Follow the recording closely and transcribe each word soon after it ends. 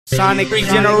Sonic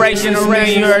regeneration, you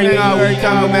already know we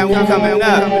coming, man, we coming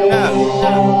up.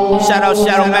 Shout out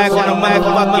ShadowMag on the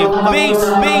motherfucking beats.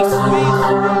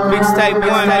 Mixtape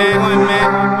 1,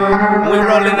 man. We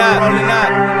rolling up.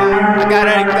 I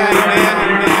got everything, man.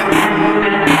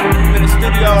 I'm in the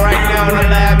studio right now in the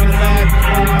lab.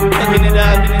 I'm cooking it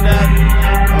up.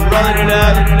 I'm rolling it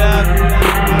up.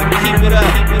 I'm gonna keep it up.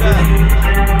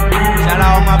 Shout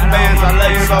out all my fans, I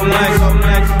love you so much.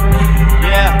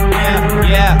 Yeah.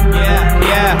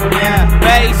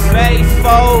 Bass,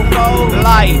 faux,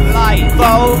 life,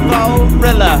 faux,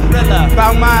 rilla,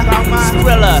 found my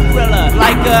skrilla,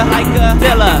 like a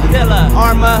dilla,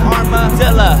 armor,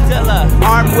 dilla,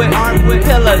 armed with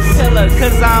pillars,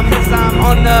 cause I'm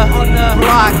on the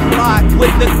block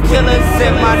with the killers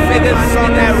and my niggas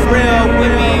on that real, we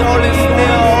be holding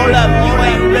still, hold up, you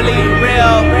ain't really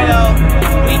real,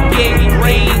 we get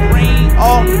green,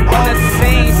 all on the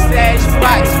same stash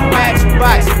box,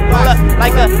 pull up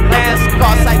like a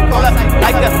NASCAR, pull up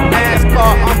like a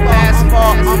NASCAR, I'm fast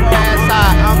far, I'm fast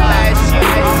high, I'm fast you,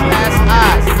 I'm fast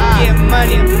eyes, get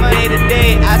money, day to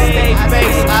day, I stay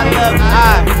face, I love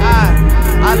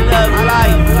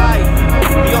life,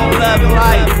 you don't love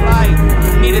life,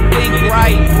 need to think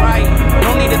right,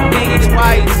 don't need to think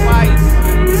twice,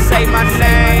 say my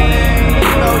name,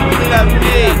 you know you